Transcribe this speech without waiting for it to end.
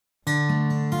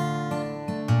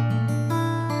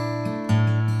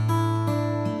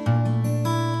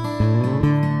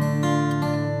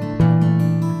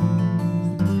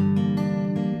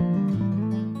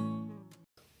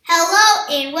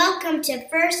welcome to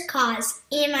First Cause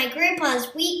and my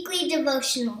grandpa's weekly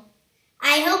devotional.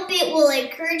 I hope it will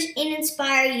encourage and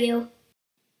inspire you.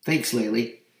 Thanks,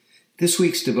 Laylee. This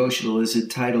week's devotional is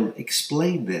entitled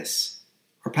Explain This.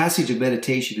 Our passage of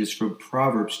meditation is from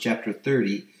Proverbs chapter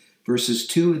 30, verses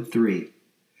 2 and 3.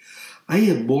 I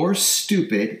am more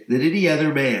stupid than any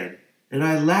other man, and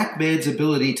I lack man's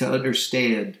ability to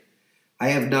understand. I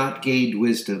have not gained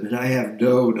wisdom, and I have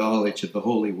no knowledge of the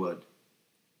Holy One.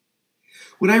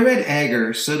 When I read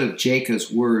Agur, son of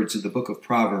Jacob's words in the book of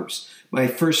Proverbs, my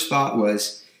first thought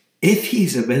was, if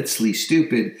he's immensely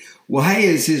stupid, why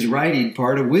is his writing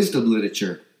part of wisdom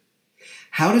literature?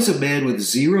 How does a man with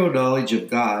zero knowledge of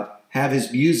God have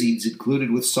his musings included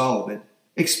with Solomon?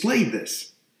 Explain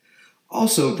this.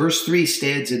 Also, verse 3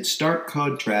 stands in stark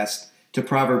contrast to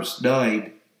Proverbs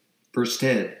 9, verse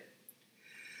 10.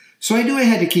 So I knew I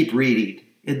had to keep reading,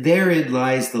 and therein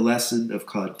lies the lesson of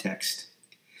context.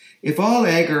 If all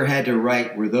Agur had to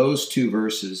write were those two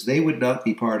verses, they would not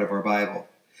be part of our Bible.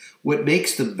 What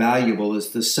makes them valuable is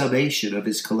the summation of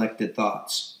his collected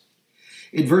thoughts.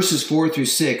 In verses 4 through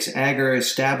 6, Agur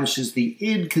establishes the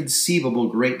inconceivable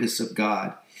greatness of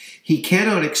God. He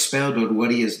cannot expound on what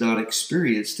he has not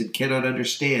experienced and cannot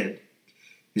understand.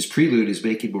 His prelude is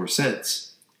making more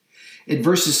sense. In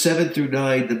verses 7 through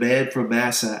 9, the man from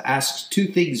Massa asks two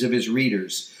things of his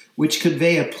readers, which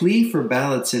convey a plea for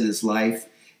balance in his life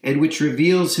and which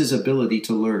reveals his ability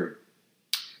to learn.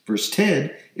 Verse 10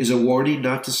 is a warning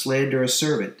not to slander a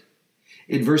servant.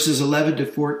 In verses 11 to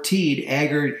 14,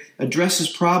 Agur addresses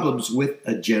problems with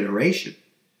a generation.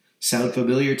 Sound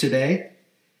familiar today?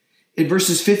 In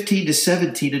verses 15 to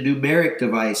 17, a numeric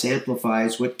device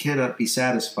amplifies what cannot be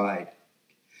satisfied.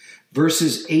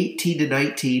 Verses 18 to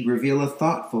 19 reveal a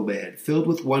thoughtful man filled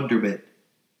with wonderment.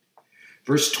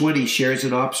 Verse 20 shares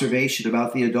an observation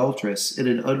about the adulteress and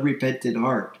an unrepentant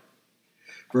heart.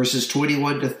 Verses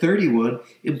 21 to 31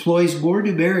 employs more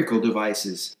numerical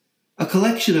devices, a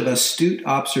collection of astute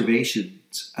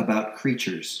observations about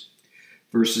creatures.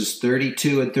 Verses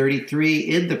 32 and 33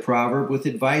 end the proverb with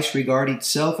advice regarding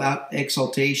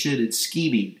self-exaltation and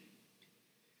scheming.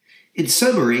 In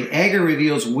summary, Agur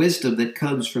reveals wisdom that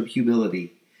comes from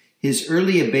humility. His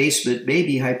early abasement may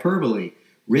be hyperbole,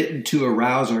 written to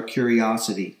arouse our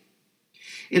curiosity.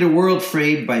 In a world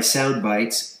framed by sound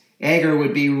bites, Agur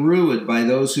would be ruined by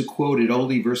those who quoted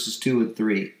only verses 2 and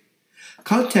 3.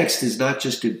 Context is not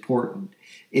just important,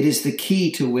 it is the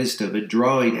key to wisdom and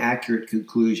drawing accurate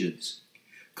conclusions.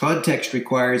 Context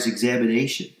requires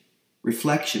examination,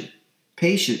 reflection,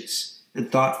 patience,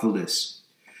 and thoughtfulness.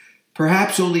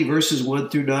 Perhaps only verses 1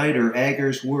 through 9 are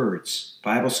Agur's words.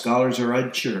 Bible scholars are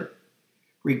unsure.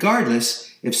 Regardless,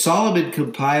 if Solomon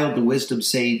compiled the wisdom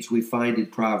sayings we find in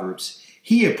Proverbs,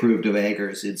 he approved of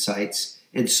Agur's insights,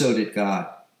 and so did God.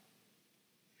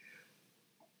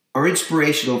 Our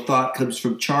inspirational thought comes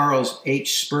from Charles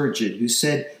H. Spurgeon, who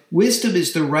said, "Wisdom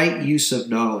is the right use of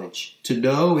knowledge. To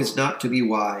know is not to be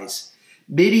wise.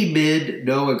 Many men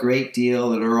know a great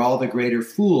deal and are all the greater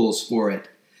fools for it.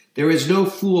 There is no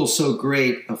fool so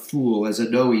great a fool as a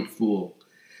knowing fool.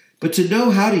 But to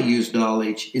know how to use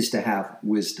knowledge is to have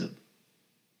wisdom."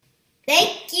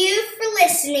 Thank you for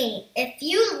listening. If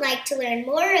you would like to learn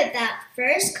more about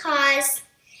First Cause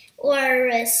or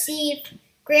receive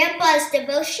Grandpa's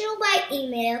devotional by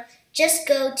email, just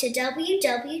go to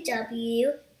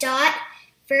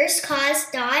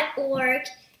www.firstcause.org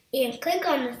and click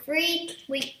on the free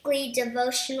weekly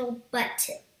devotional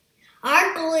button.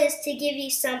 Our goal is to give you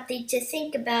something to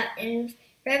think about in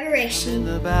Revelation. I'm in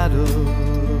the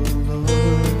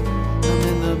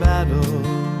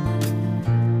battle.